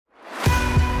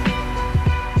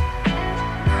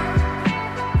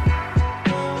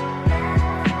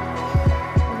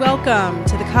Welcome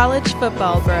to the College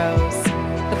Football Bros,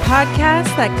 the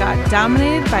podcast that got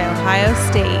dominated by Ohio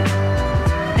State.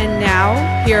 And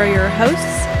now, here are your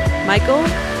hosts, Michael,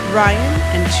 Ryan,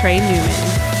 and Trey Newman.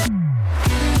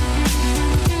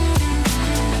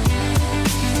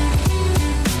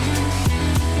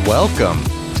 Welcome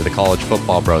to the College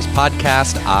Football Bros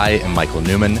podcast. I am Michael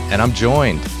Newman, and I'm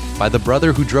joined by the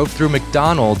brother who drove through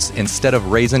McDonald's instead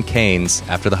of Raising Cane's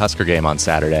after the Husker game on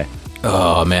Saturday.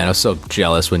 Oh, man, I was so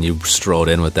jealous when you strolled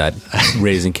in with that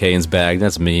Raising Cane's bag.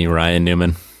 That's me, Ryan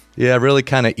Newman. Yeah, really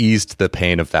kind of eased the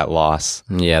pain of that loss.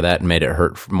 Yeah, that made it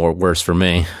hurt worse for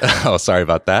me. Oh, sorry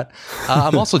about that.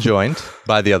 I'm also joined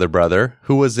by the other brother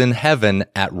who was in heaven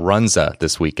at Runza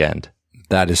this weekend.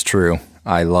 That is true.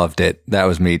 I loved it. That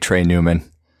was me, Trey Newman.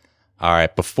 All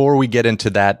right, before we get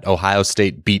into that Ohio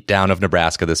State beatdown of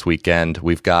Nebraska this weekend,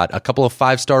 we've got a couple of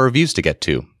 5-star reviews to get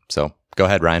to. So go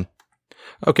ahead, Ryan.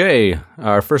 Okay,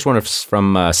 our first one is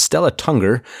from Stella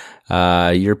Tunger.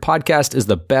 Your podcast is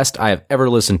the best I have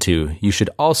ever listened to. You should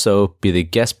also be the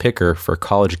guest picker for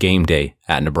College Game Day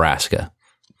at Nebraska.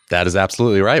 That is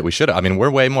absolutely right. We should. I mean, we're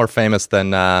way more famous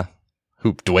than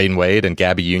Dwayne Wade and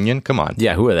Gabby Union. Come on.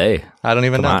 Yeah, who are they? I don't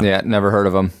even know. Yeah, never heard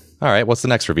of them. All right, what's the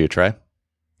next review, Trey?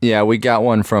 Yeah, we got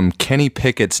one from Kenny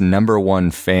Pickett's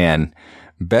 #1 fan.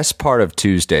 Best part of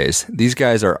Tuesdays. These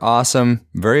guys are awesome,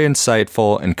 very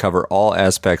insightful, and cover all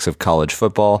aspects of college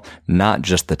football, not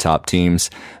just the top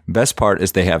teams. Best part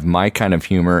is they have my kind of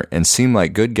humor and seem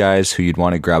like good guys who you'd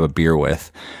want to grab a beer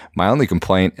with. My only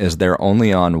complaint is they're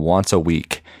only on once a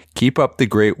week. Keep up the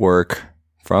great work.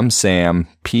 From Sam,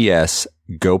 P.S.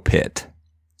 Go Pitt.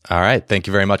 All right, thank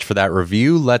you very much for that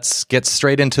review. Let's get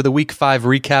straight into the Week 5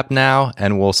 recap now,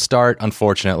 and we'll start,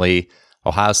 unfortunately,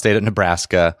 Ohio State at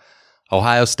Nebraska.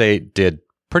 Ohio State did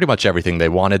pretty much everything they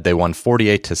wanted. They won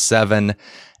 48-7,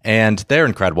 and they're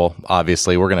incredible.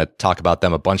 Obviously, we're going to talk about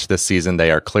them a bunch this season. They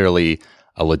are clearly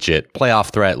a legit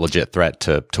playoff threat, legit threat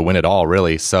to win it all,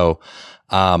 really. So,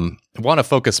 I want to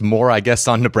focus more, I guess,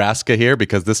 on Nebraska here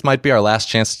because this might be our last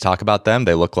chance to talk about them.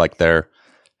 They look like they're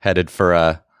headed for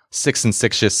a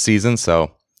 6-6 season,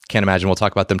 so can't imagine we'll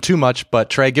talk about them too much. But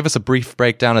Trey, give us a brief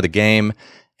breakdown of the game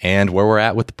and where we're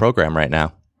at with the program right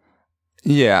now.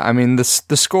 Yeah, I mean, the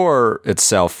score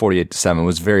itself, 48-7,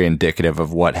 was very indicative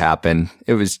of what happened.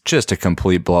 It was just a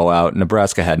complete blowout.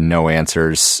 Nebraska had no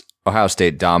answers. Ohio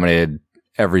State dominated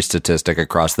every statistic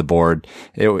across the board.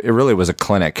 It really was a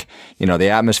clinic. You know, the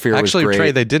atmosphere was great. Actually,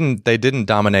 Trey, they didn't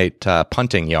dominate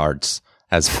punting yards,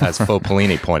 as Fo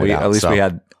Pelini pointed out. At least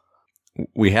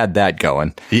we had that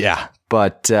going. Yeah.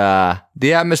 But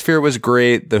the atmosphere was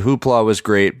great. The hoopla was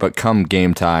great. But come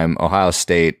game time, Ohio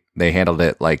State, they handled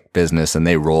it like business and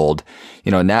they rolled.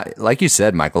 You know, now, like you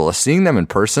said, Michael, seeing them in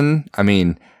person, I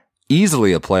mean,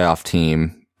 easily a playoff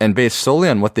team. And based solely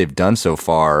on what they've done so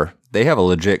far, they have a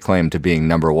legit claim to being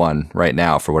 #1 right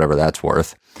now for whatever that's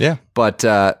worth. Yeah. But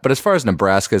as far as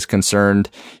Nebraska is concerned,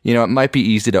 you know, it might be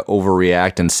easy to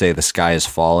overreact and say the sky is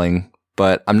falling,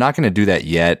 but I'm not going to do that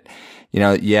yet. You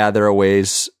know, yeah, they're a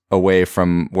ways away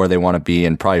from where they want to be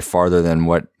and probably farther than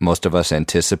what most of us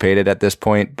anticipated at this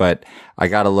point. But I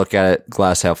got to look at it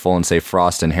glass half full and say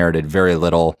Frost inherited very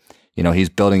little. You know, he's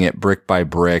building it brick by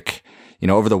brick. You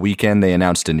know, over the weekend, they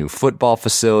announced a new football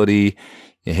facility.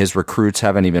 His recruits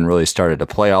haven't even really started to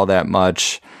play all that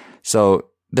much. So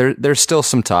there's still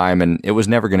some time, and it was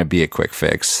never going to be a quick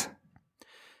fix.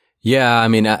 Yeah, I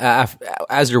mean,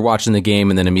 as you're watching the game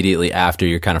and then immediately after,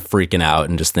 you're kind of freaking out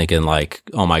and just thinking like,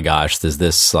 oh my gosh, is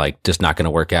this like just not going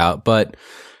to work out? But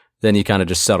then you kind of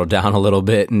just settle down a little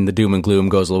bit and the doom and gloom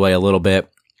goes away a little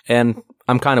bit. And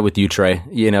I'm kind of with you, Trey.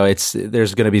 You know,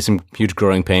 there's going to be some huge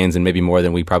growing pains and maybe more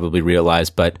than we probably realize,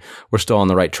 but we're still on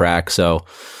the right track. So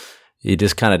you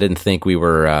just kind of didn't think we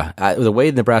were, the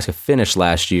way Nebraska finished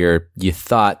last year, you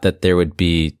thought that we'd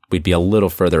be a little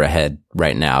further ahead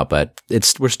right now, but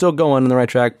we're still going on the right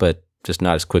track, but just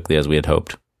not as quickly as we had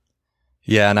hoped.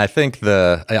 Yeah. And I think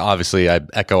obviously I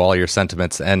echo all your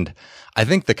sentiments, and I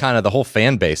think the whole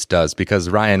fan base does, because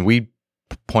Ryan, we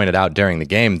pointed out during the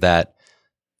game that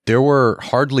there were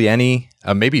hardly any,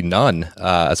 maybe none,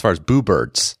 as far as boo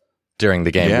birds during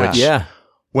the game,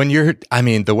 when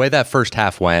the way that first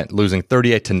half went, losing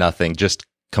 38-0, just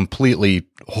completely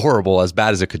horrible, as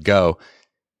bad as it could go.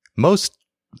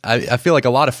 I feel like a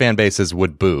lot of fan bases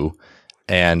would boo,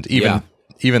 and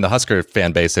even the Husker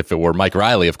fan base, if it were Mike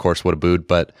Riley, of course, would have booed.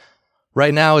 But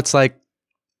right now, it's like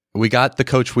we got the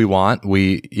coach we want.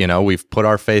 We've put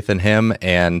our faith in him,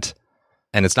 and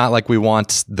it's not like we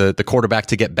want the quarterback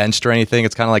to get benched or anything.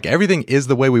 It's kind of like everything is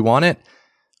the way we want it.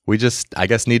 We just, I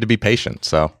guess, need to be patient.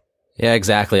 So. Yeah,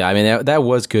 exactly. I mean, that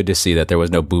was good to see that there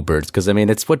was no boo birds, because, I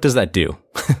mean, what does that do?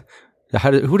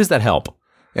 Who does that help?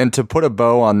 And to put a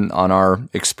bow on our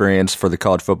experience for the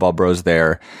College Football Bros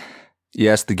there,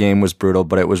 yes, the game was brutal,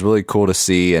 but it was really cool to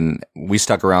see, and we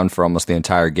stuck around for almost the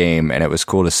entire game, and it was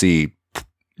cool to see,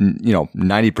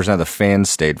 90% of the fans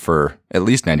stayed for, at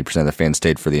least 90% of the fans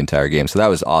stayed for the entire game. So that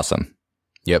was awesome.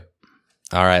 Yep.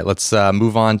 All right, let's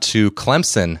move on to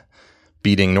Clemson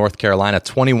beating North Carolina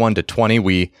 21-20.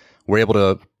 We were able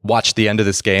to watch the end of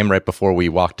this game right before we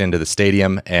walked into the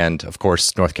stadium. And of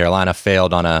course, North Carolina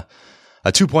failed on a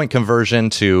 2-point conversion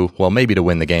maybe to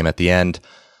win the game at the end.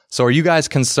 So are you guys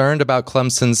concerned about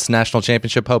Clemson's national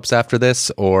championship hopes after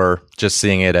this, or just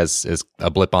seeing it as a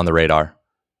blip on the radar?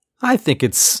 I think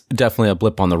it's definitely a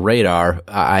blip on the radar.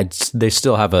 They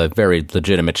still have a very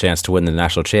legitimate chance to win the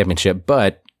national championship,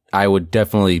 but I would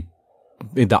definitely,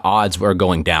 the odds are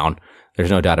going down. There's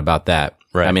no doubt about that.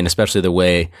 Right. I mean, especially the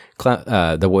way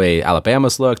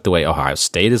Alabama's looked, the way Ohio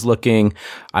State is looking.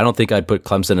 I don't think I'd put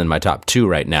Clemson in my top 2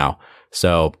 right now.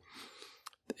 So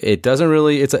it doesn't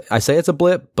really, I say it's a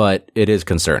blip, but it is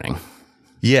concerning.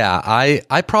 Yeah,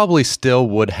 I probably still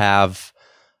would have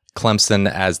Clemson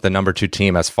as the number 2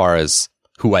 team as far as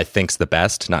who I think's the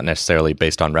best, not necessarily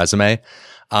based on resume.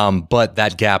 But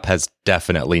that gap has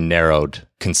definitely narrowed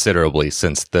considerably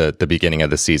since the beginning of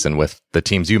the season with the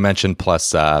teams you mentioned,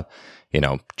 plus,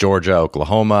 Georgia,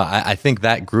 Oklahoma. I think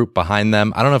that group behind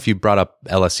them, I don't know if you brought up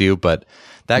LSU, but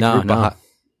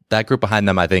that group behind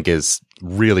them, I think, is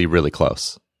really, really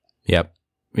close. Yep.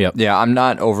 Yeah, I'm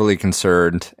not overly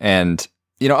concerned. And,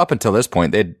 up until this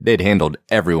point, they'd handled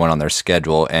everyone on their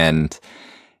schedule. And,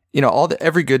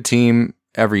 every good team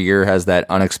every year has that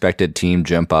unexpected team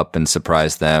jump up and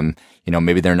surprise them.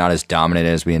 Maybe they're not as dominant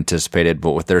as we anticipated,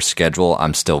 but with their schedule,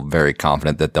 I'm still very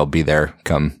confident that they'll be there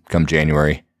come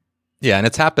January. Yeah, and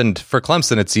it's happened for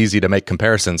Clemson. It's easy to make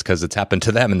comparisons because it's happened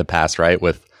to them in the past, right?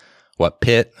 With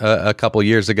Pitt a couple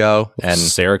years ago, and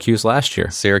Syracuse last year.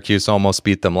 Syracuse almost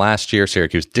beat them last year.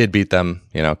 Syracuse did beat them,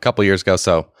 a couple years ago.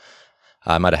 So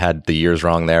I might have had the years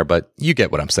wrong there, but you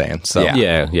get what I'm saying. So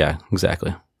yeah,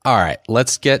 exactly. All right,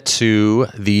 let's get to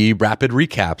the rapid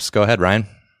recaps. Go ahead, Ryan.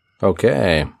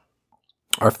 Okay.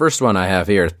 Our first one I have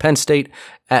here is Penn State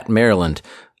at Maryland.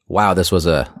 Wow, this was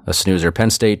a snoozer. Penn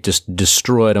State just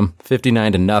destroyed them,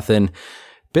 59-0.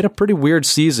 Been a pretty weird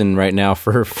season right now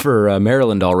for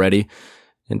Maryland already,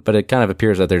 but it kind of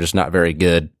appears that they're just not very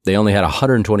good. They only had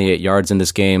 128 yards in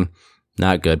this game.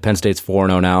 Not good. Penn State's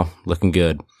 4-0 now, looking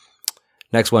good.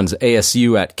 Next one's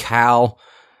ASU at Cal.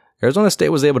 Arizona State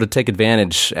was able to take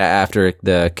advantage after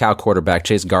the Cal quarterback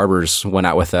Chase Garbers went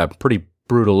out with a pretty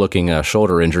brutal-looking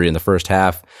shoulder injury in the first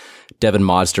half. Devin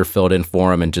Modster filled in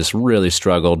for him and just really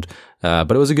struggled.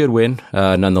 But it was a good win,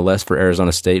 nonetheless, for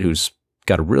Arizona State, who's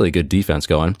got a really good defense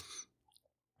going.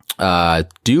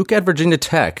 Duke at Virginia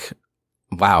Tech.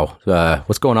 Wow.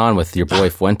 What's going on with your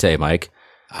boy Fuente, Mike?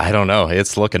 I don't know.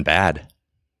 It's looking bad.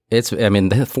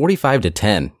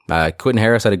 45-10. Quentin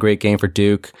Harris had a great game for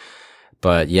Duke.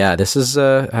 But yeah, this is,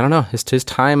 I don't know. His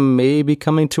time may be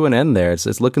coming to an end there.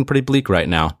 It's looking pretty bleak right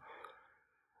now.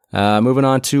 Moving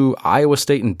on to Iowa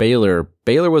State and Baylor.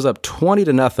 Baylor was up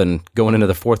 20-0 going into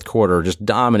the fourth quarter, just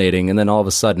dominating. And then all of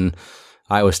a sudden,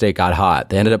 Iowa State got hot.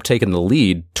 They ended up taking the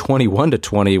lead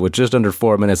 21-20 with just under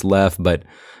 4 minutes left. But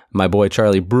my boy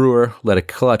Charlie Brewer led a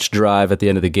clutch drive at the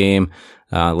end of the game,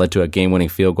 led to a game-winning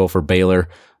field goal for Baylor.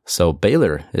 So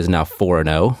Baylor is now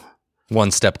 4-0.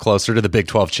 One step closer to the Big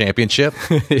 12 championship.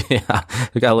 Yeah,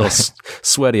 we got a little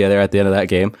sweaty there at the end of that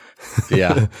game.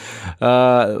 Yeah.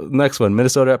 Next one,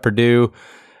 Minnesota at Purdue.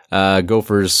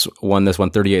 Gophers won this one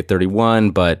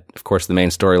 38-31, but of course the main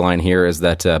storyline here is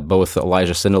that both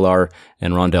Elijah Sindelar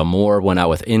and Rondell Moore went out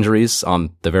with injuries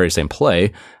on the very same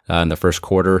play in the first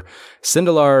quarter.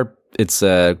 Sindelar, it's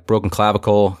a broken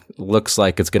clavicle. Looks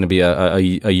like it's going to be a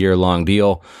year-long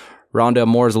deal. Rondell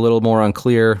Moore is a little more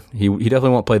unclear. He definitely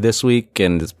won't play this week,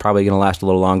 and it's probably going to last a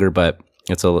little longer, but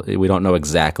we don't know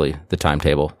exactly the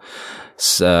timetable.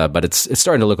 But it's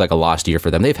starting to look like a lost year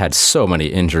for them. They've had so many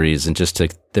injuries, and just to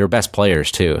their best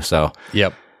players too. So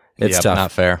it's tough.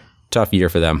 Not fair. Tough year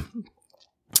for them.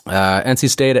 NC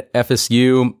State at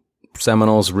FSU.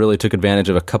 Seminoles really took advantage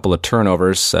of a couple of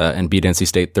turnovers and beat NC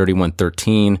State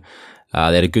 31-13. They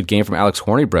had a good game from Alex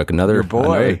Hornibrook. Your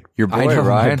boy,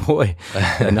 Ryan. My boy.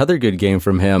 Another good game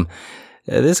from him.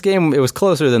 This game, it was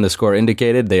closer than the score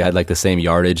indicated. They had like the same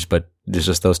yardage, but there's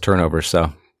just those turnovers.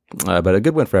 So, but a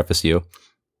good win for FSU.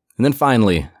 And then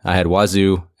finally, I had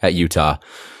Wazoo at Utah.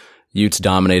 Utes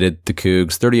dominated the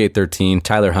Cougs 38-13.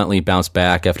 Tyler Huntley bounced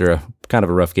back after a kind of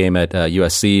a rough game at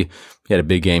USC. He had a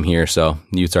big game here, so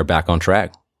the Utes are back on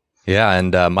track. Yeah,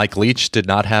 and Mike Leach did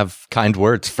not have kind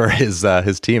words for his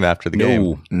team after the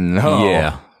game. No.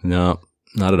 Yeah, No,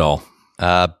 not at all.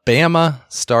 Bama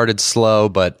started slow,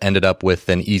 but ended up with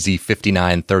an easy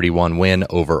 59-31 win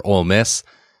over Ole Miss.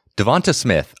 Devonta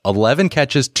Smith, 11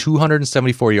 catches,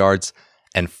 274 yards,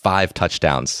 and 5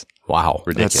 touchdowns. Wow.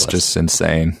 Ridiculous. That's just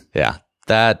insane. Yeah,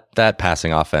 that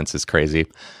passing offense is crazy.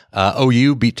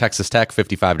 OU beat Texas Tech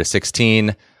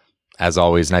 55-16. As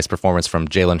always, nice performance from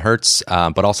Jalen Hurts,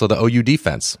 but also the OU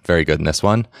defense, very good in this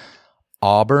one.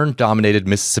 Auburn dominated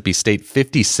Mississippi State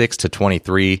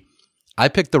 56-23. I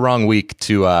picked the wrong week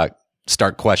to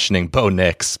start questioning Bo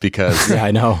Nix because Yeah,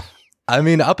 I know. I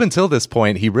mean, up until this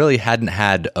point, he really hadn't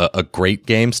had a great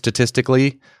game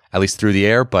statistically, at least through the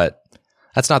air, but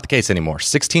that's not the case anymore.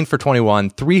 16 for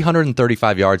 21,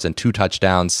 335 yards and 2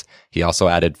 touchdowns. He also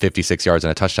added 56 yards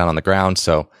and a touchdown on the ground,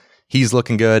 so he's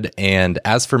looking good. And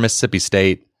as for Mississippi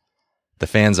State, the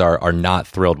fans are not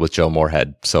thrilled with Joe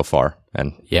Moorhead so far.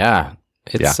 And Yeah.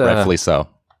 It's rightfully so.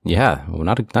 Yeah, well,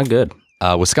 not good.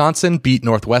 Wisconsin beat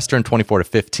Northwestern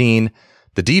 24-15.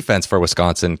 The defense for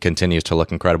Wisconsin continues to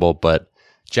look incredible, but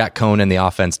Jack Cohn and the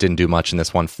offense didn't do much in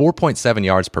this one. 4.7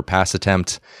 yards per pass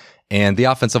attempt, and the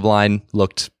offensive line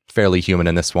looked fairly human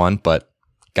in this one, but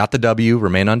got the W,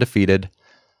 remain undefeated.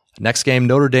 Next game,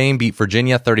 Notre Dame beat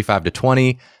Virginia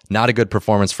 35-20. Not a good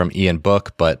performance from Ian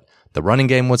Book, but the running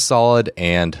game was solid,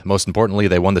 and most importantly,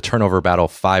 they won the turnover battle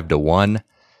 5-1.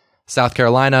 South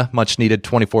Carolina, much needed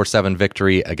 24-7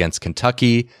 victory against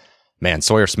Kentucky. Man,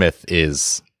 Sawyer Smith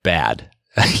is bad.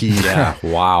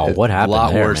 Wow. What happened A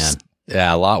lot there, worse. man?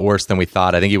 Yeah, a lot worse than we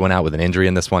thought. I think he went out with an injury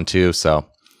in this one too. So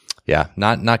yeah,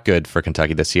 not good for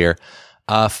Kentucky this year.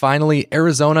 Finally,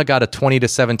 Arizona got a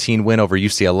 20-17 win over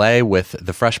UCLA with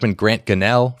the freshman Grant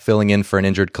Gunnell filling in for an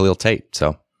injured Khalil Tate.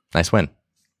 So nice win.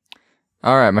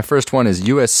 All right, my first one is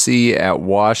USC at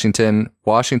Washington.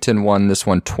 Washington won this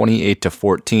one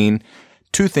 28-14.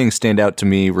 2 things stand out to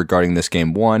me regarding this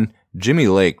game. One, Jimmy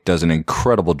Lake does an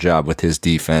incredible job with his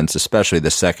defense, especially the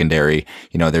secondary.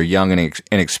 You know, they're young and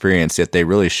inexperienced, yet they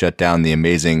really shut down the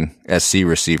amazing SC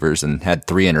receivers and had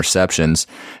 3 interceptions.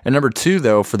 And number 2,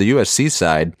 though, for the USC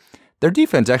side, their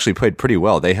defense actually played pretty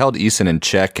well. They held Eason in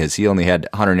check as he only had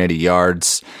 180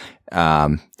 yards.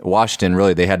 Washington,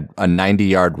 really, they had a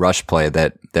 90-yard rush play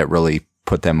that really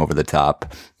put them over the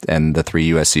top, and the 3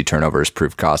 USC turnovers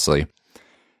proved costly.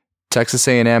 Texas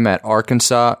A&M at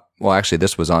Arkansas. Well, actually,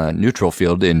 this was on a neutral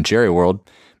field in Jerry World,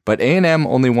 but A&M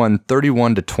only won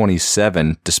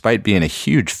 31-27, despite being a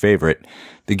huge favorite.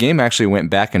 The game actually went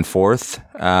back and forth,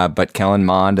 but Kellen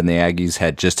Mond and the Aggies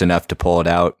had just enough to pull it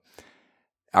out.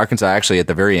 Arkansas actually at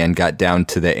the very end got down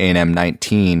to the A&M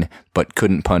 19, but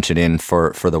couldn't punch it in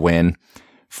for the win.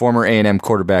 Former A&M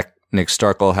quarterback Nick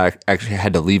Starkel actually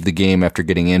had to leave the game after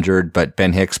getting injured, but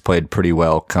Ben Hicks played pretty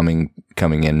well coming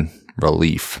in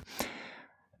relief.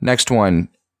 Next one,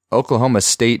 Oklahoma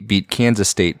State beat Kansas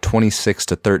State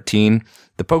 26-13.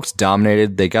 The Pokes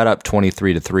dominated. They got up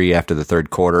 23-3 after the third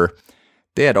quarter.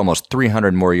 They had almost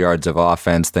 300 more yards of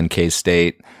offense than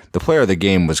K-State. The player of the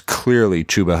game was clearly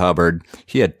Chuba Hubbard.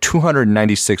 He had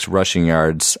 296 rushing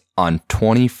yards on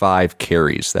 25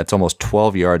 carries. That's almost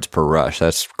 12 yards per rush.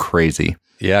 That's crazy.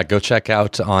 Yeah, go check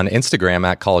out on Instagram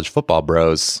at College Football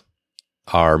Bros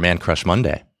our Man Crush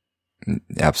Monday.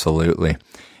 Absolutely.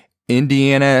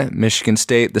 Indiana, Michigan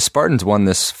State. The Spartans won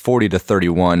this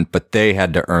 40-31, but they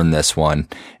had to earn this one.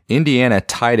 Indiana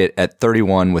tied it at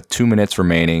 31 with 2 minutes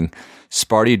remaining.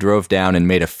 Sparty drove down and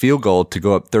made a field goal to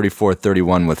go up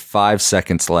 34-31 with 5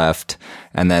 seconds left,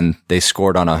 and then they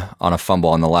scored on a fumble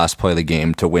on the last play of the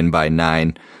game to win by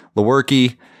 9.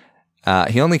 Lewerke,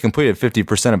 he only completed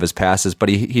 50% of his passes, but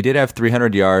he did have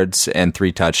 300 yards and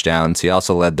 3 touchdowns. He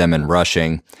also led them in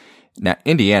rushing. Now,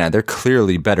 Indiana, they're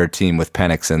clearly better team with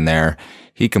Penix in there.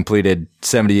 He completed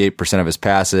 78% of his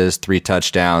passes, 3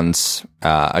 touchdowns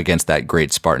against that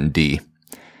great Spartan D.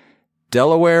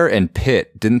 Delaware and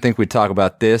Pitt. Didn't think we'd talk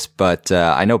about this, but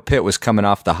I know Pitt was coming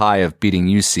off the high of beating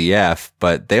UCF,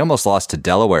 but they almost lost to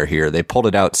Delaware here. They pulled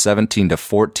it out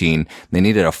 17-14. They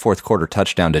needed a fourth quarter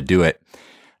touchdown to do it.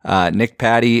 Nick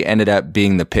Patty ended up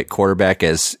being the Pitt quarterback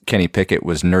as Kenny Pickett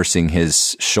was nursing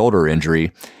his shoulder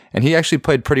injury, and he actually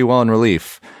played pretty well in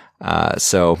relief.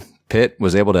 So Pitt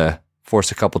was able to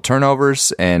force a couple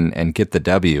turnovers and get the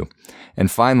W. And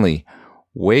finally,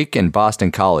 Wake and Boston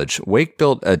College. Wake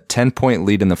built a 10-point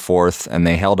lead in the fourth, and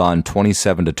they held on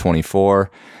 27-24.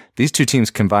 These two teams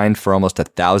combined for almost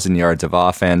 1,000 yards of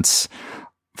offense.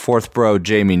 Fourth bro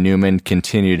Jamie Newman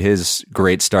continued his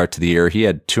great start to the year. He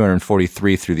had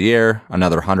 243 through the air,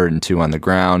 another 102 on the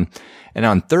ground. And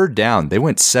on third down, they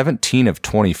went 17 of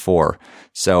 24.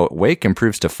 So Wake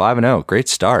improves to 5-0. Great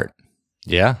start.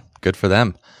 Yeah, good for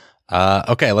them.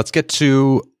 Okay, let's get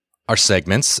to our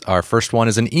segments. Our first one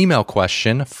is an email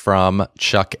question from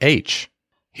Chuck H.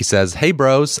 He says, "Hey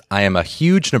bros, I am a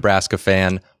huge Nebraska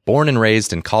fan, born and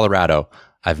raised in Colorado.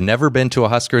 I've never been to a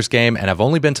Huskers game, and I've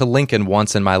only been to Lincoln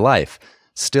once in my life.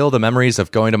 Still, the memories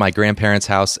of going to my grandparents'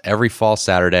 house every fall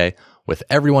Saturday with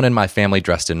everyone in my family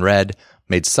dressed in red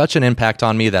made such an impact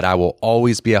on me that I will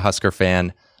always be a Husker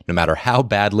fan, no matter how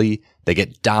badly they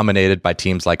get dominated by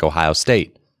teams like Ohio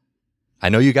State. I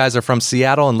know you guys are from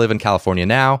Seattle and live in California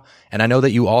now, and I know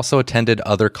that you also attended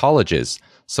other colleges.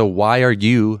 So why are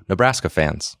you Nebraska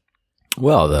fans?"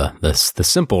 Well, the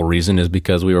simple reason is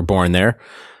because we were born there.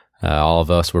 All of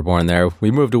us were born there.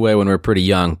 We moved away when we were pretty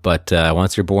young, but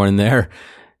once you're born there,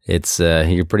 it's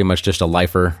you're pretty much just a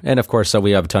lifer. And of course, so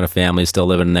we have a ton of families still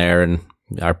living there, and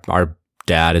our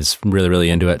dad is really,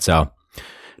 really into it. So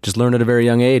just learned at a very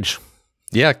young age.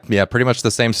 Yeah, pretty much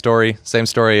the same story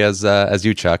as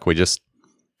you, Chuck.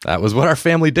 That was what our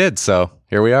family did, so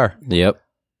here we are. Yep.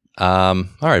 All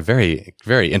right, very,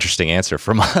 very interesting answer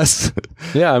from us.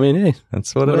 Yeah, I mean, hey,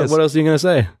 that's what it is. What else are you going to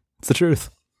say? It's the truth.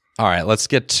 All right, let's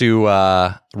get to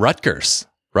Rutgers.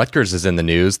 Rutgers is in the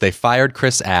news. They fired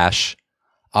Chris Ash.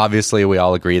 Obviously, we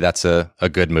all agree that's a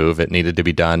good move. It needed to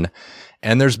be done.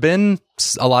 And there's been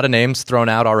a lot of names thrown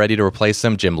out already to replace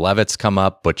him. Jim Levitt's come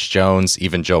up, Butch Jones,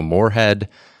 even Joe Moorhead.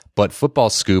 But Football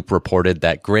Scoop reported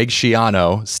that Greg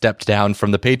Schiano stepped down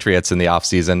from the Patriots in the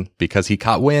offseason because he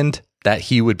caught wind that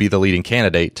he would be the leading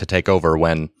candidate to take over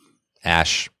when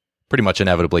Ash pretty much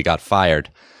inevitably got fired.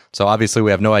 So obviously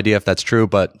we have no idea if that's true,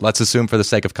 but let's assume for the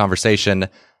sake of conversation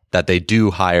that they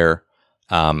do hire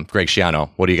Greg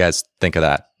Schiano. What do you guys think of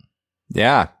that?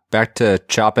 Yeah, back to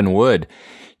chopping wood.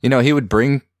 You know, he would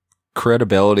bring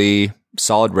credibility,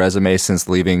 solid resume since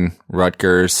leaving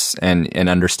Rutgers, and an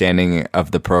understanding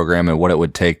of the program and what it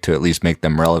would take to at least make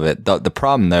them relevant. The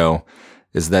problem, though,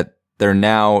 is that they're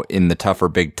now in the tougher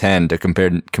Big Ten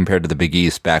compared to the Big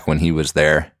East back when he was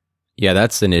there. Yeah,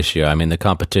 that's an issue. I mean, the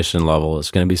competition level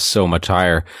is going to be so much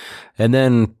higher. And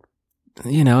then,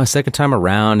 you know, a second time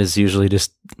around is usually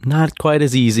just not quite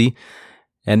as easy.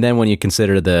 And then when you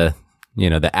consider the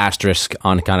asterisk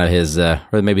on kind of his, or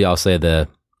maybe I'll say the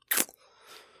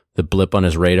blip on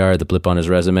his radar, the blip on his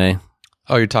resume.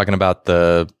 Oh, you're talking about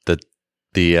the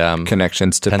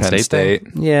connections to Penn State.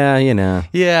 Yeah, you know.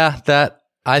 Yeah, that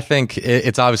I think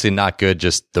it's obviously not good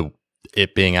just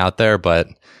it being out there, but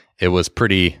it was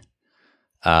pretty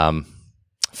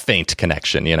faint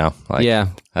connection, you know? Like, yeah,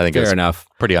 I think fair enough.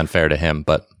 Pretty unfair to him,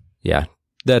 but yeah,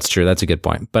 that's true. That's a good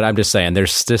point. But I'm just saying,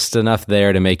 there's just enough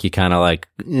there to make you kind of like,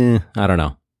 I don't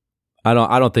know. I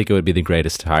don't think it would be the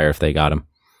greatest hire if they got him.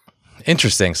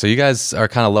 Interesting. So you guys are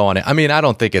kind of low on it. I mean, I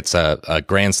don't think it's a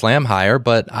grand slam hire,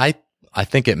 but I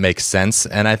think it makes sense.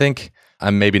 And I think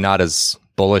I'm maybe not as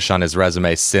bullish on his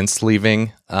resume since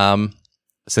leaving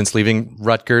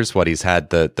Rutgers. What he's had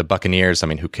the Buccaneers. I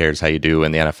mean, who cares how you do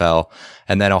in the NFL?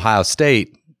 And then Ohio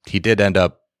State, he did end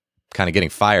up kind of getting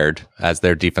fired as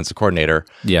their defensive coordinator.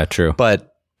 Yeah, true.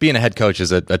 But being a head coach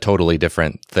is a totally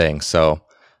different thing. So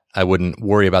I wouldn't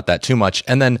worry about that too much.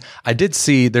 And then I did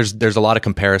see there's a lot of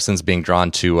comparisons being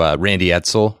drawn to Randy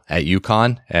Edsall at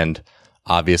UConn, and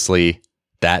obviously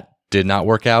that did not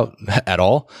work out at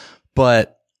all.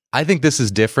 But I think this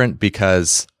is different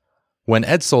because when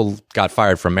Edsall got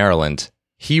fired from Maryland,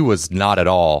 he was not at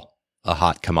all a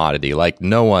hot commodity. Like,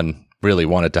 no one really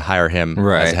wanted to hire him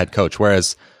as a head coach,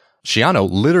 whereas Schiano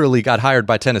literally got hired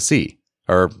by Tennessee,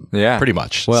 or pretty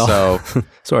much. Well, so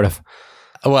sort of.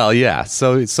 Well, yeah.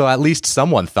 So at least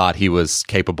someone thought he was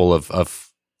capable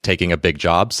of taking a big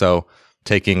job. So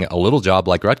taking a little job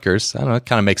like Rutgers, I don't know, it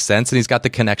kind of makes sense. And he's got the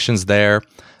connections there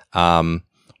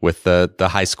with the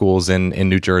high schools in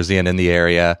New Jersey and in the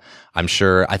area.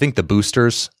 I think the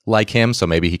boosters like him, so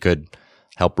maybe he could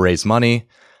help raise money.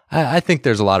 I think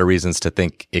there's a lot of reasons to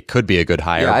think it could be a good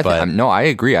hire. Yeah, I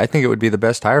agree. I think it would be the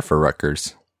best hire for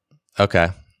Rutgers. Okay.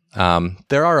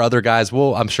 There are other guys.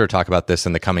 We'll, I'm sure, talk about this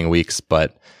in the coming weeks,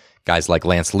 but guys like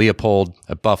Lance Leopold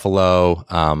at Buffalo,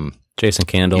 Jason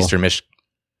Candle,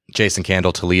 Jason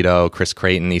Candle, Toledo, Chris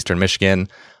Creighton, Eastern Michigan,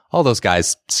 all those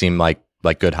guys seem like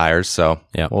good hires. So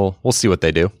yeah, we'll see what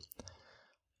they do.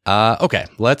 Okay,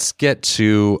 let's get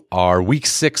to our Week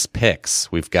 6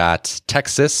 picks. We've got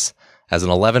Texas as an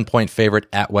 11-point favorite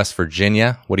at West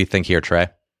Virginia. What do you think here, Trey?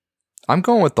 I'm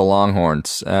going with the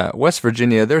Longhorns. West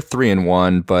Virginia, they're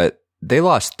 3-1, but they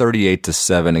lost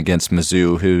 38-7 against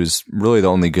Mizzou, who's really the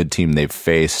only good team they've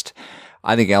faced.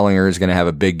 I think Ehlinger is going to have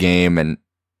a big game, and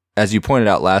as you pointed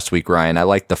out last week, Ryan, I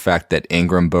like the fact that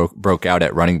Ingram broke out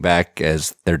at running back,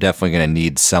 as they're definitely going to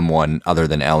need someone other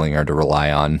than Ehlinger to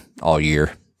rely on all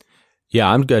year. Yeah,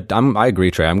 I'm good. I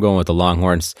agree, Trey. I'm going with the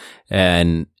Longhorns.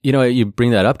 And, you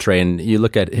bring that up, Trey, and you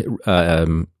look at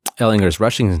Ehlinger's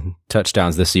rushing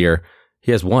touchdowns this year.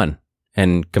 He has 1.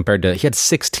 And compared to, he had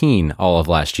 16 all of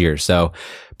last year. So,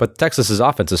 but Texas's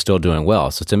offense is still doing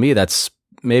well. So to me, that's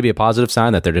maybe a positive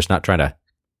sign that they're just not trying to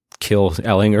kill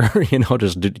Ehlinger,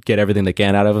 just get everything they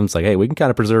can out of him. It's like, hey, we can kind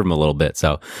of preserve him a little bit.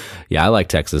 So yeah, I like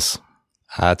Texas.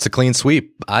 It's a clean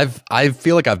sweep. I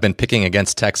feel like I've been picking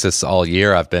against Texas all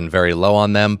year. I've been very low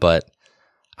on them, but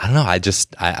I don't know.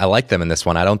 I like them in this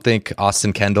one. I don't think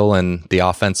Austin Kendall and the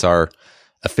offense are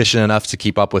efficient enough to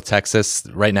keep up with Texas.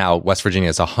 Right now, West Virginia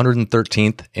is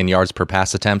 113th in yards per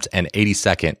pass attempt and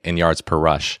 82nd in yards per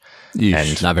rush.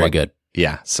 And not very good.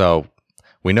 Yeah. So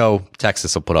we know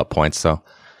Texas will put up points. So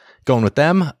going with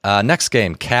them. Next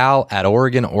game, Cal at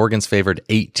Oregon. Oregon's favored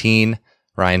 18.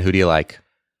 Ryan, who do you like?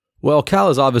 Well, Cal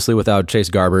is obviously without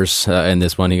Chase Garbers in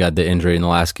this one. He got the injury in the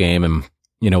last game. And,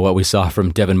 what we saw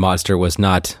from Devin Modster was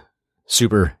not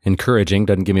super encouraging.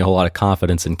 Doesn't give me a whole lot of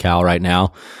confidence in Cal right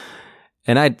now.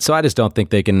 And I just don't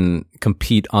think they can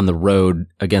compete on the road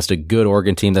against a good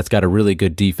Oregon team that's got a really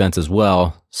good defense as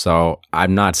well. So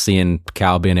I'm not seeing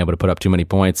Cal being able to put up too many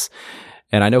points.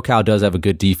 And I know Cal does have a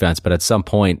good defense, but at some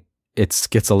point it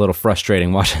gets a little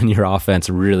frustrating watching your offense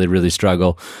really, really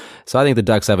struggle. So I think the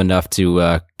Ducks have enough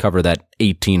to cover that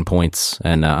 18 points,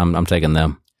 and I'm taking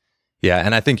them. Yeah,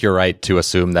 and I think you're right to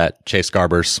assume that Chase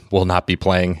Garbers will not be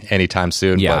playing anytime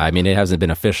soon. Yeah, I mean, it hasn't been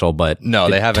official, but... No,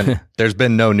 they haven't. There's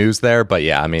been no news there, but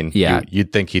yeah, I mean,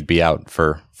 you'd think he'd be out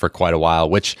for quite a while,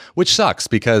 which sucks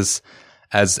because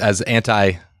as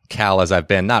anti-Cal as I've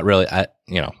been, not really,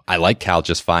 I like Cal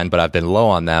just fine, but I've been low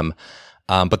on them.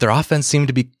 But their offense seemed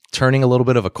to be turning a little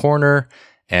bit of a corner,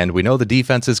 and we know the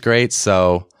defense is great,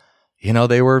 so,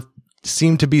 they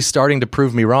seemed to be starting to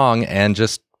prove me wrong, and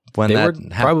just when they were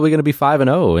probably going to be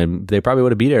 5-0, and they probably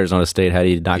would have beat Arizona State had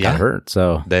he not got hurt.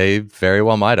 So they very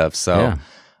well might have. So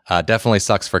definitely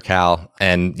sucks for Cal.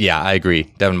 And yeah, I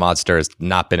agree. Devin Modster has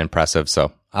not been impressive.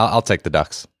 So I'll take the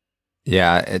Ducks.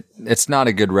 Yeah, it's not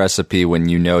a good recipe when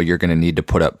you're going to need to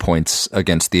put up points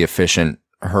against the efficient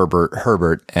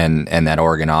Herbert and that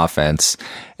Oregon offense.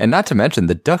 And not to mention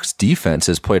the Ducks defense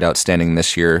has played outstanding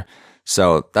this year.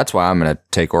 So that's why I'm going to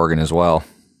take Oregon as well.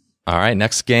 All right,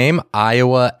 next game,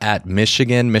 Iowa at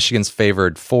Michigan. Michigan's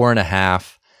favored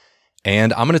 4.5.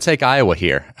 And I'm going to take Iowa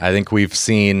here. I think we've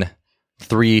seen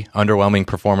 3 underwhelming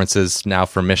performances now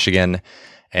from Michigan,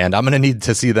 and I'm going to need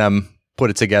to see them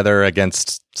put it together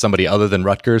against somebody other than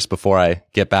Rutgers before I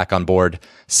get back on board.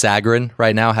 Sagarin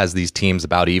right now has these teams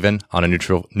about even on a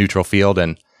neutral field,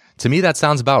 and to me that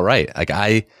sounds about right. Like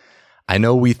I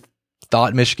know we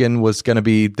thought Michigan was going to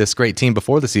be this great team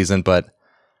before the season, but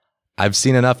I've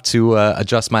seen enough to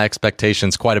adjust my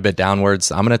expectations quite a bit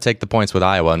downwards. I'm going to take the points with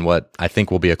Iowa in what I think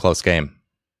will be a close game.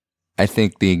 I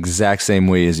think the exact same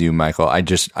way as you, Michael.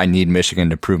 I need Michigan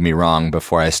to prove me wrong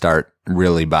before I start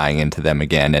really buying into them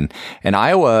again. And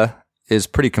Iowa is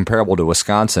pretty comparable to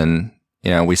Wisconsin.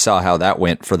 We saw how that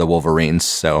went for the Wolverines.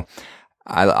 So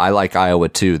I like Iowa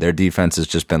too. Their defense has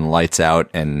just been lights out,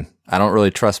 and I don't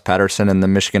really trust Patterson and the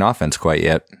Michigan offense quite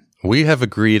yet. We have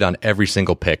agreed on every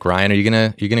single pick. Ryan, are you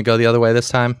gonna go the other way this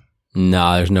time?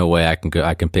 No, there's no way I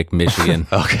can pick Michigan.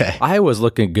 Okay. Iowa's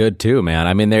looking good too, man.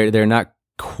 I mean, they're not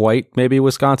quite maybe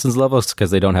Wisconsin's levels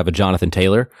because they don't have a Jonathan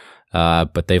Taylor,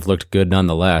 but they've looked good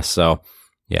nonetheless. So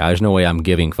yeah, there's no way I'm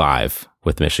giving 5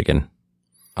 with Michigan.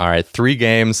 All right, 3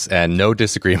 games and no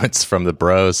disagreements from the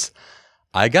bros.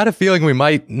 I got a feeling we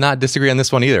might not disagree on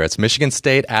this one either. It's Michigan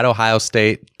State at Ohio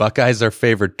State. Buckeyes are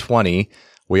favored 20.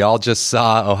 We all just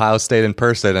saw Ohio State in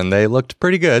person, and they looked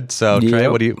pretty good. So, Trey,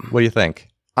 what do you think?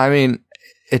 I mean,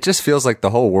 it just feels like the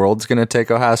whole world's going to take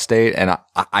Ohio State, and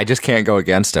I just can't go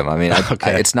against them. I mean,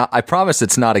 it's not. I promise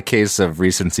it's not a case of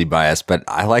recency bias, but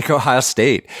I like Ohio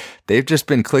State. They've just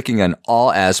been clicking on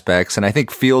all aspects, and I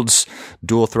think Fields'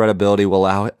 dual threat ability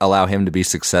will allow him to be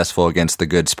successful against the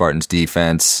good Spartans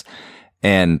defense.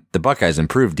 And the Buckeyes'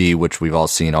 improved D, which we've all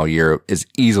seen all year, is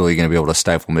easily going to be able to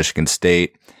stifle Michigan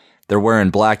State. They're wearing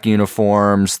black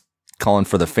uniforms, calling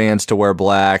for the fans to wear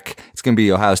black. It's going to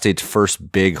be Ohio State's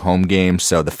first big home game,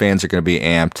 so the fans are going to be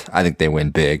amped. I think they win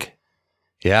big.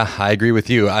 Yeah, I agree with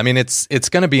you. I mean, it's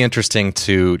going to be interesting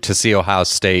to see Ohio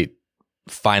State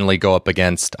finally go up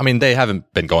against. I mean, they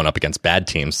haven't been going up against bad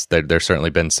teams. There's certainly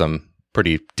been some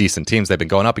pretty decent teams they've been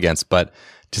going up against, but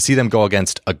to see them go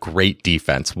against a great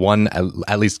defense,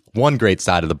 at least one great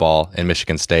side of the ball in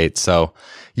Michigan State. So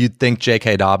you'd think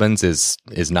J.K. Dobbins is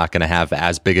not going to have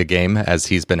as big a game as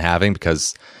he's been having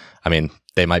because, I mean,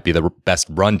 they might be the best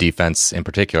run defense in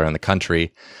particular in the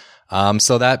country.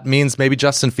 So that means maybe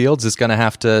Justin Fields is going to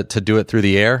have to do it through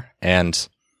the air. And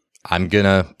I'm going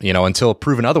to, until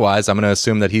proven otherwise, I'm going to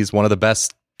assume that he's one of the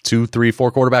best 2, 3,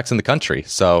 4 quarterbacks in the country.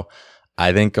 So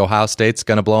I think Ohio State's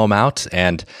going to blow him out.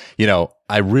 And,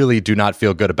 I really do not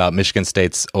feel good about Michigan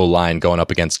State's O-line going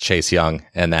up against Chase Young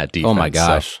and that defense. Oh my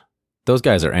gosh. So, those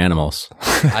guys are animals.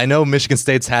 I know Michigan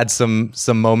State's had some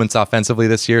moments offensively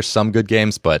this year, some good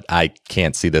games, but I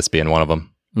can't see this being one of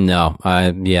them. No,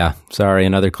 yeah, sorry,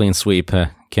 another clean sweep.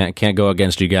 Can't go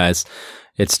against you guys.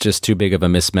 It's just too big of a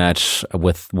mismatch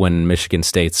with when Michigan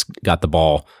State's got the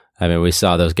ball. I mean, we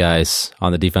saw those guys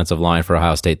on the defensive line for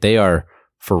Ohio State. They are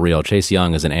for real. Chase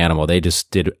Young is an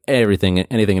anything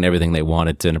and everything they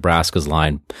wanted to Nebraska's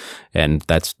line, and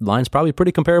that line's probably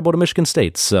pretty comparable to Michigan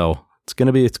State. So I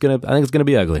think it's gonna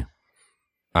be ugly.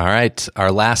 All right,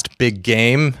 our last big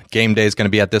game day is going to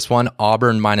be at this one.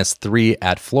 Auburn -3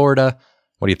 at Florida.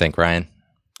 What do you think, Ryan?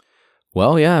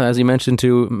 Well, yeah, as you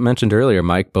mentioned earlier,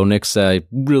 Mike, Bo Nix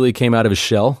really came out of his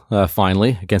shell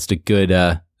finally against a good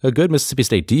Mississippi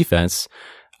State defense,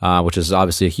 which is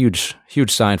obviously a huge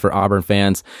sign for Auburn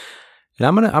fans. And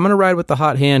I'm gonna ride with the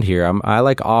hot hand here. I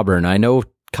like Auburn. I know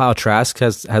Kyle Trask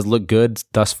has looked good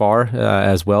thus far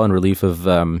as well in relief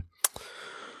of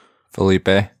Felipe.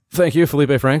 Thank you,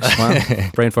 Felipe Franks. Wow,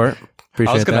 brain fart.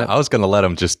 Appreciate that. I was gonna let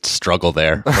him just struggle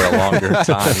there for a longer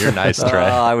time. You're nice, Trey.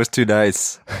 I was too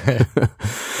nice.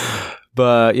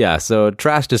 But yeah, so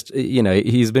Trask just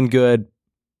he's been good,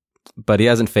 but he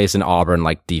hasn't faced an Auburn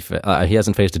like defense. He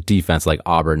hasn't faced a defense like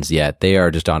Auburn's yet. They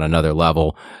are just on another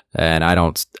level, and I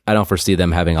don't foresee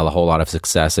them having a whole lot of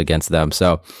success against them.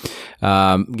 So,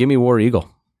 give me War Eagle.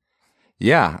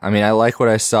 Yeah, I mean, I like what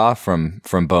I saw from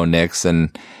Bo Nix,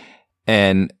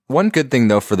 and one good thing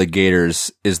though for the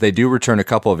Gators is they do return a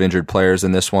couple of injured players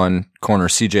in this one. Corner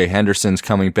CJ Henderson's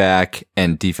coming back,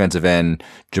 and defensive end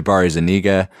Jabari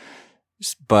Zuniga.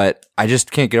 But I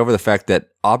just can't get over the fact that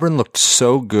Auburn looked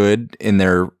so good in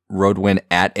their road win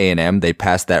at A&M. They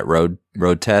passed that road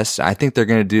test. I think they're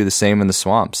going to do the same in the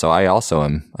Swamp. So I also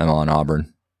am on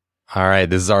Auburn. All right,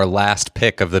 this is our last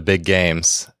pick of the big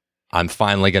games. I'm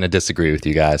finally going to disagree with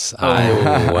you guys.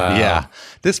 Wow. Yeah,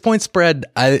 this point spread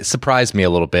surprised me a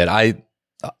little bit. I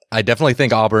definitely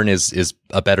think Auburn is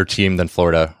a better team than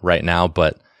Florida right now,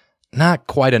 but not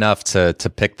quite enough to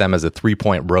pick them as a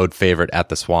 3-point road favorite at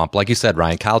the Swamp. Like you said,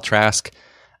 Ryan, Kyle Trask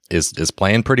is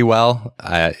playing pretty well.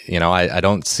 I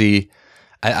don't see.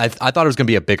 I thought it was going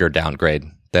to be a bigger downgrade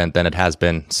than it has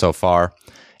been so far.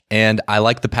 And I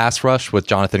like the pass rush with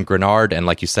Jonathan Grenard and,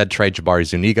 like you said, Trey, Jabari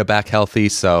Zuniga back healthy.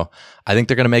 So I think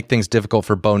they're going to make things difficult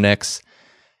for Bo Nix.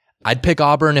 I'd pick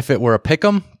Auburn if it were a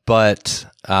pick'em, but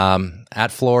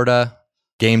at Florida,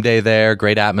 game day there,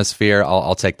 great atmosphere.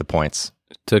 I'll take the points.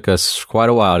 It took us quite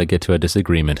a while to get to a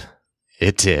disagreement.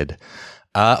 It did.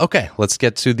 Okay, let's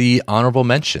get to the honorable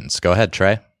mentions. Go ahead,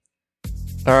 Trey.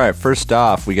 All right, first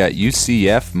off, we got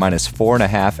UCF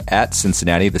 -4.5 at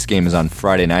Cincinnati. This game is on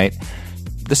Friday night.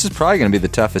 This is probably going to be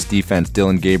the toughest defense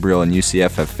Dillon Gabriel and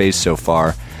UCF have faced so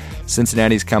far.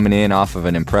 Cincinnati's coming in off of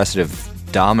an impressive,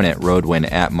 dominant road win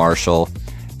at Marshall.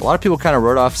 A lot of people kind of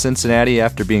wrote off Cincinnati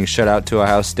after being shut out to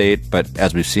Ohio State, but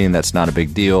as we've seen, that's not a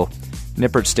big deal.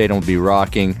 Nippert Stadium will be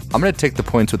rocking. I'm going to take the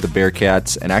points with the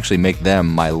Bearcats and actually make them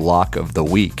my lock of the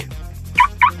week.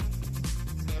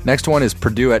 Next one is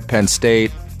Purdue at Penn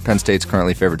State. Penn State's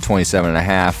currently favored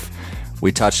 27.5.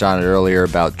 We touched on it earlier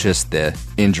about just the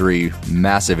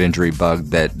massive injury bug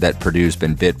that Purdue's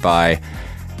been bit by.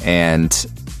 And,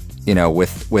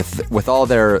 with all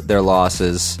their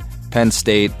losses, Penn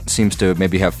State seems to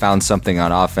maybe have found something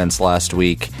on offense last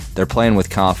week. They're playing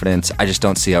with confidence. I just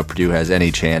don't see how Purdue has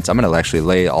any chance. I'm going to actually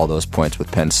lay all those points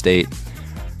with Penn State.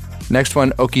 Next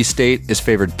one, Okie State is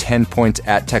favored 10 points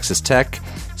at Texas Tech.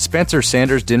 Spencer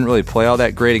Sanders didn't really play all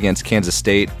that great against Kansas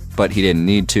State, but he didn't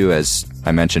need to. As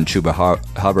I mentioned, Chuba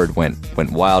Hubbard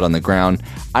went wild on the ground.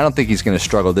 I don't think he's going to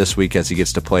struggle this week as he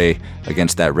gets to play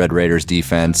against that Red Raiders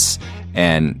defense,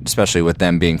 and especially with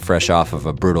them being fresh off of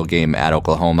a brutal game at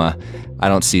Oklahoma. I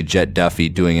don't see Jet Duffy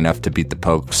doing enough to beat the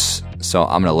Pokes, so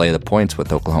I'm going to lay the points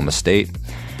with Oklahoma State.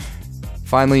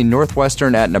 Finally,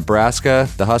 Northwestern at Nebraska.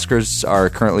 The Huskers are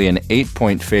currently an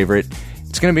 8-point favorite.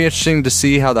 It's going to be interesting to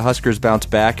see how the Huskers bounce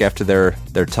back after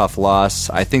their tough loss.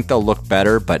 I think they'll look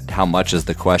better, but how much is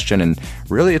the question? And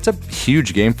really, it's a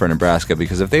huge game for Nebraska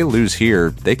because if they lose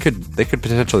here, they could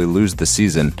potentially lose the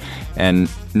season. And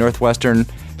Northwestern,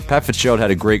 Pat Fitzgerald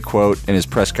had a great quote in his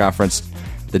press conference.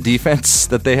 The defense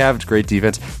that they have, it's great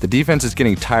defense. The defense is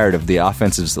getting tired of the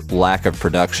offense's lack of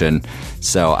production.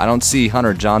 So I don't see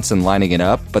Hunter Johnson lining it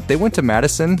up, but they went to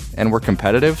Madison and were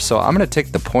competitive. So I'm going to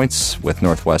take the points with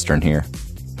Northwestern here.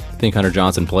 think Hunter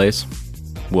Johnson plays?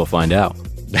 We'll find out.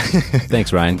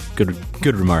 Thanks, Ryan.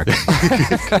 Good remark.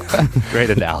 Great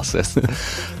analysis.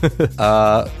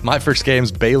 My first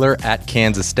game's Baylor at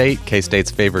Kansas State.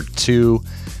 K-State's favored 2.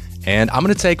 And I'm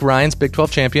going to take Ryan's Big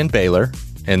 12 champion, Baylor,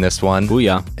 in this one.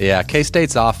 Booyah. Yeah,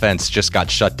 K-State's offense just got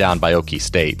shut down by Okie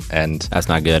State. And that's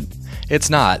not good. It's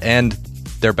not. And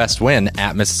their best win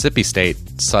at Mississippi State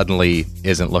suddenly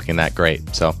isn't looking that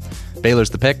great. So Baylor's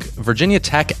the pick. Virginia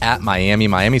Tech at Miami.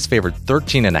 Miami's favored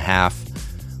 13.5.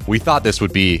 We thought this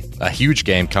would be a huge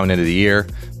game coming into the year,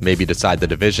 maybe decide the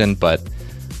division, but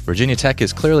Virginia Tech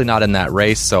is clearly not in that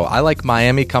race. So I like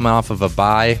Miami coming off of a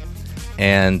bye.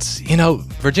 And,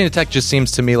 Virginia Tech just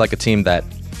seems to me like a team that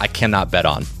I cannot bet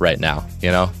on right now,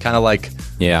 kind of like,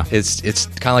 it's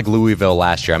kind of like Louisville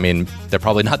last year. I mean, they're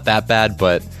probably not that bad,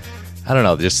 but I don't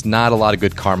know, just not a lot of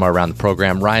good karma around the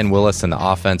program. Ryan Willis and the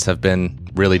offense have been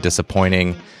really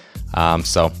disappointing.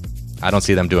 So I don't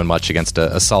see them doing much against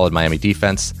a solid Miami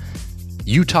defense.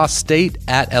 Utah State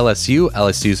at LSU.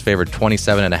 LSU's favored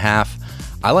 27.5.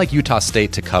 I like Utah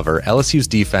State to cover. LSU's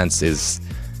defense is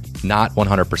not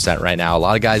 100% right now. A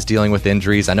lot of guys dealing with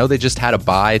injuries. I know they just had a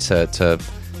bye to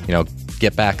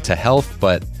get back to health,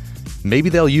 but maybe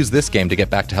they'll use this game to get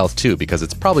back to health too, because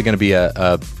it's probably going to be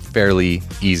a fairly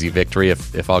easy victory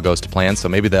if all goes to plan. So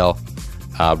maybe they'll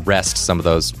rest some of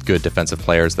those good defensive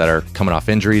players that are coming off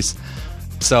injuries.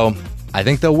 So I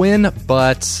think they'll win,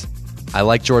 but I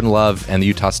like Jordan Love and the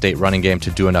Utah State running game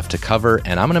to do enough to cover,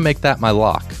 and I'm going to make that my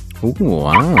lock. Ooh,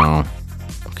 wow.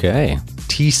 Okay.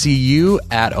 TCU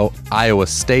at Iowa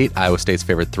State. Iowa State's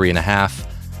favored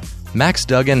 3.5. Max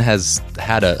Duggan has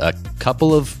had a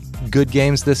couple of good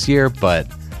games this year, but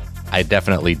I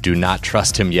definitely do not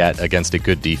trust him yet against a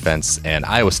good defense, and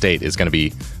Iowa State is going to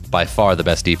be by far the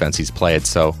best defense he's played,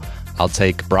 so I'll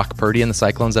take Brock Purdy and the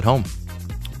Cyclones at home.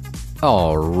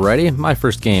 Alrighty, my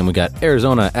first game, we got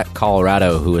Arizona at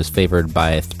Colorado, who is favored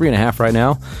by 3.5 right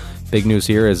now. Big news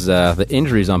here is the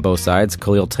injuries on both sides.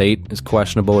 Khalil Tate is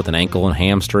questionable with an ankle and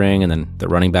hamstring, and then the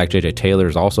running back J.J. Taylor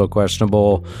is also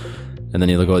questionable. And then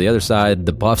you go to the other side,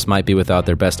 the Buffs might be without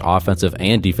their best offensive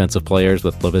and defensive players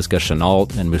with Laviska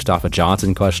Shenault and Mustafa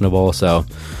Johnson questionable. So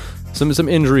some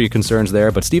injury concerns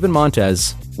there, but Steven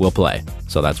Montez will play.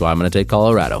 So that's why I'm going to take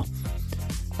Colorado.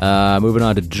 Moving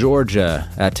on to Georgia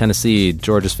at Tennessee.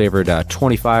 Georgia's favored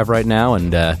 25 right now,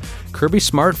 and Kirby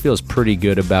Smart feels pretty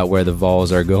good about where the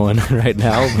Vols are going right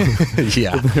now.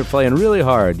 Yeah. They're playing really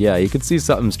hard. Yeah, you can see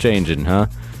something's changing, huh?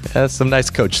 That's some nice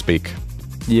coach speak.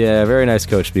 Yeah, very nice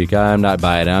coach speak. I'm not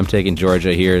buying it. I'm taking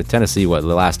Georgia here. Tennessee, the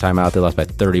last time out, they lost by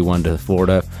 31 to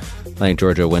Florida. I think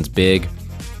Georgia wins big.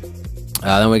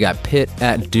 Then we got Pitt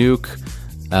at Duke.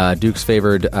 Duke's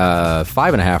favored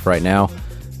 5.5 right now.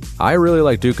 I really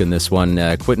like Duke in this one.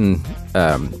 Quentin,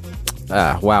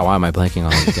 wow, why am I blanking on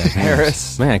these guys?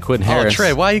 Harris. Man, Quentin Harris. Oh,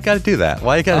 Trey, why you got to do that?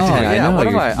 Why you got to do that? Yeah, what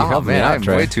am I? helping me out, I'm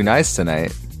Trey. way too nice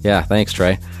tonight. Yeah, thanks,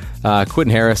 Trey. Quentin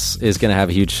Harris is going to have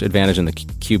a huge advantage in the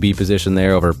QB position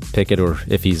there over Pickett, or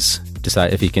if he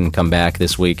can come back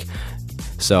this week.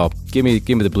 So give me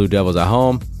the Blue Devils at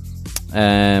home.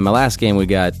 And my last game, we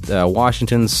got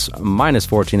Washington's minus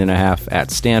 14.5 at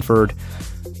Stanford.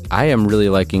 I am really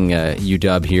liking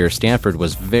UW here. Stanford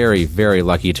was very, very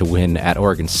lucky to win at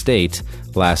Oregon State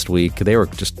last week. They were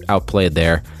just outplayed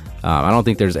there. I don't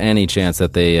think there's any chance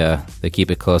that they keep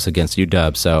it close against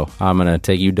UW, so I'm going to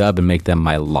take UW and make them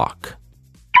my lock.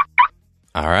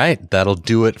 All right, that'll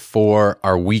do it for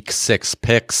our Week 6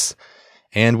 picks.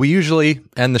 And we usually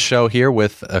end the show here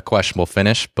with a questionable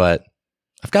finish, but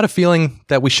I've got a feeling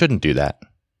that we shouldn't do that.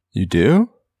 You do?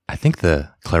 I think the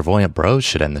Clairvoyant Bros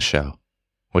should end the show.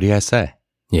 What do you guys say?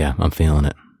 Yeah, I'm feeling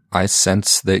it. I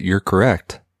sense that you're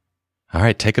correct. All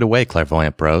right, take it away,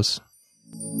 Clairvoyant Bros.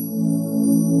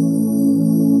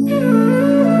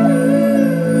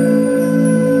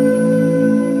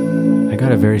 I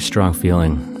got a very strong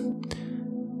feeling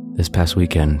this past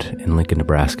weekend in Lincoln,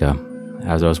 Nebraska,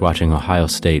 as I was watching Ohio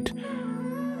State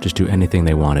just do anything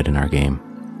they wanted in our game.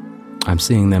 I'm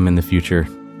seeing them in the future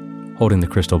holding the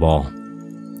crystal ball,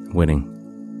 winning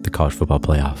the college football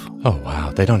playoff. Oh,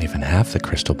 wow. They don't even have the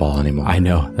crystal ball anymore. I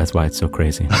know. That's why it's so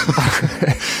crazy.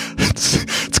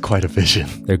 It's quite a vision.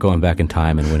 They're going back in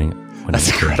time and winning. That's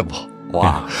incredible.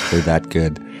 Wow. They're that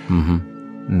good.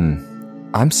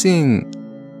 Mm-hmm. I'm seeing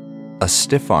a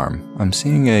stiff arm. I'm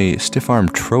seeing a stiff arm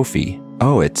trophy.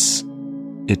 Oh, it's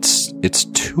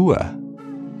Tua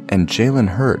and Jalen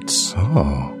Hurts.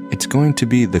 Oh. It's going to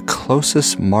be the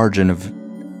closest margin of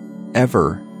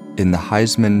ever in the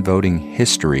Heisman voting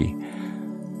history.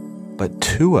 But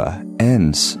Tua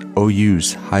ends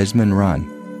OU's Heisman run.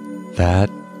 That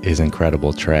is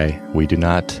incredible, Trey. We do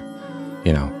not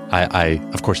you know, I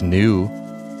of course knew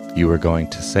you were going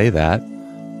to say that,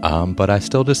 but I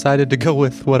still decided to go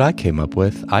with what I came up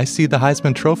with. I see the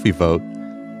Heisman Trophy vote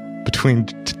between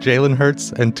Jalen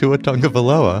Hurts and Tua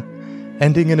Tagovailoa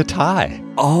ending in a tie.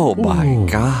 Oh my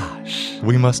gosh.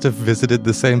 We must have visited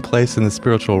the same place in the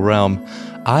spiritual realm.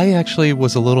 I actually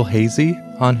was a little hazy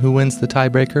on who wins the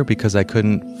tiebreaker because I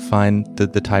couldn't find the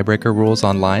tiebreaker rules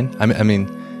online. I mean,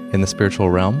 in the spiritual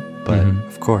realm, but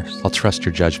Of course. I'll trust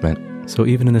your judgment. So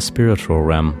even in the spiritual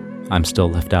realm, I'm still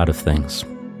left out of things.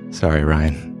 Sorry,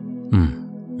 Ryan.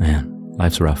 Man,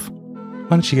 life's rough. Why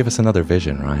don't you give us another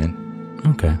vision, Ryan?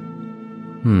 Okay.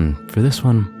 For this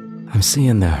one, I'm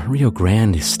seeing the Rio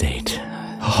Grande state.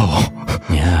 Oh,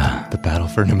 Yeah. the battle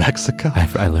for New Mexico?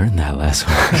 I learned that last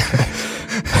week.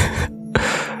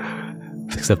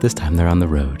 Except this time they're on the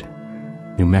road.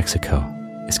 New Mexico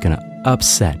is going to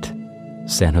upset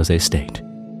San Jose State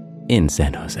in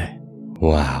San Jose.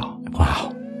 Wow.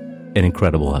 Wow. An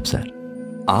incredible upset.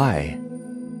 I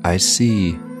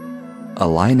see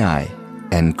Illini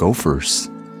and Gophers.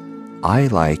 I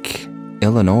like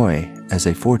Illinois as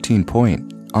a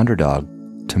 14-point underdog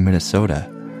to Minnesota.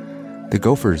 The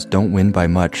Gophers don't win by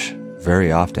much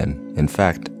very often. In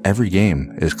fact, every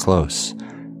game is close.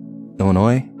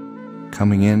 Illinois,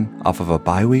 coming in off of a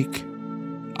bye week,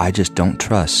 I just don't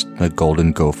trust the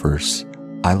Golden Gophers.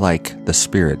 I like the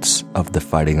spirits of the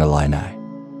Fighting Illini.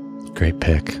 Great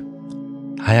pick.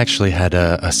 I actually had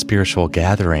a spiritual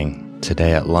gathering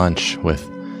today at lunch with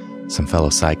some fellow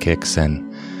sidekicks, and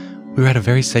we were at a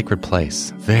very sacred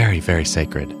place. Very, very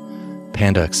sacred.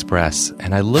 Panda Express.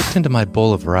 And I looked into my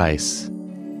bowl of rice,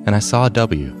 and I saw a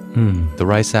W. The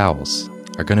Rice Owls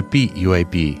are going to beat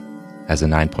UAB as a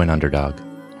 9-point underdog.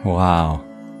 Wow.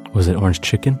 Was it orange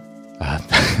chicken?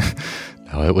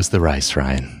 No, it was the rice,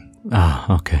 Ryan.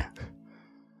 Ah, okay.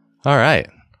 All right.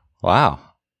 Wow. It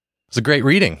was a great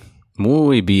reading.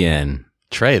 Muy bien.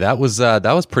 Trey, that was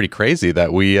pretty crazy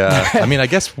that we, I mean, I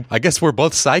guess we're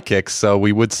both sidekicks, so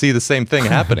we would see the same thing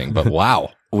happening, but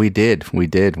wow. We did.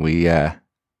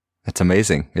 It's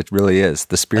amazing. It really is.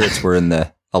 The spirits were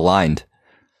aligned.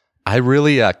 I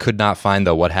really could not find,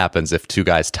 though, what happens if two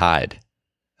guys tied.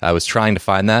 I was trying to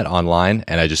find that online,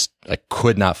 and I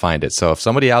could not find it. So if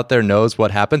somebody out there knows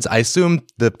what happens, I assume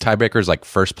the tiebreaker is like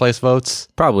first place votes.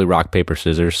 Probably rock, paper,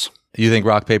 scissors. You think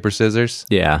rock, paper, scissors?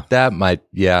 Yeah. That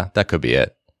could be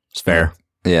it. It's fair.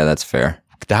 Yeah, that's fair.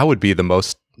 That would be the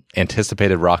most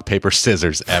anticipated rock, paper,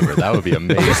 scissors ever. That would be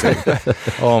amazing.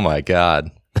 Oh my God.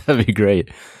 That'd be great.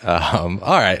 All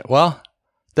right. Well,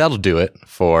 that'll do it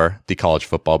for the College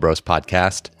Football Bros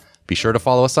podcast. Be sure to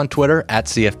follow us on Twitter at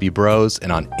CFB Bros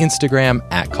and on Instagram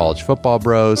at College Football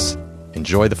Bros.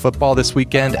 Enjoy the football this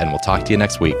weekend, and we'll talk to you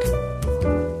next week.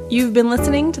 You've been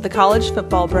listening to the College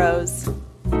Football Bros.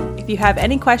 If you have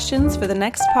any questions for the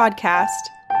next podcast,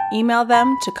 email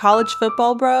them to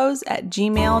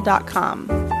collegefootballbros@gmail.com.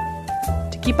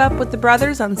 To keep up with the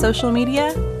brothers on social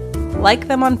media, like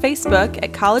them on Facebook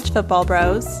at College Football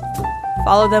Bros,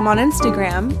 follow them on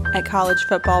Instagram at College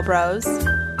Football Bros,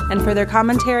 and for their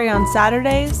commentary on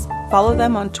Saturdays, follow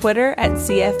them on Twitter at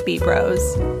CFB Bros.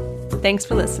 Thanks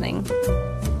for listening.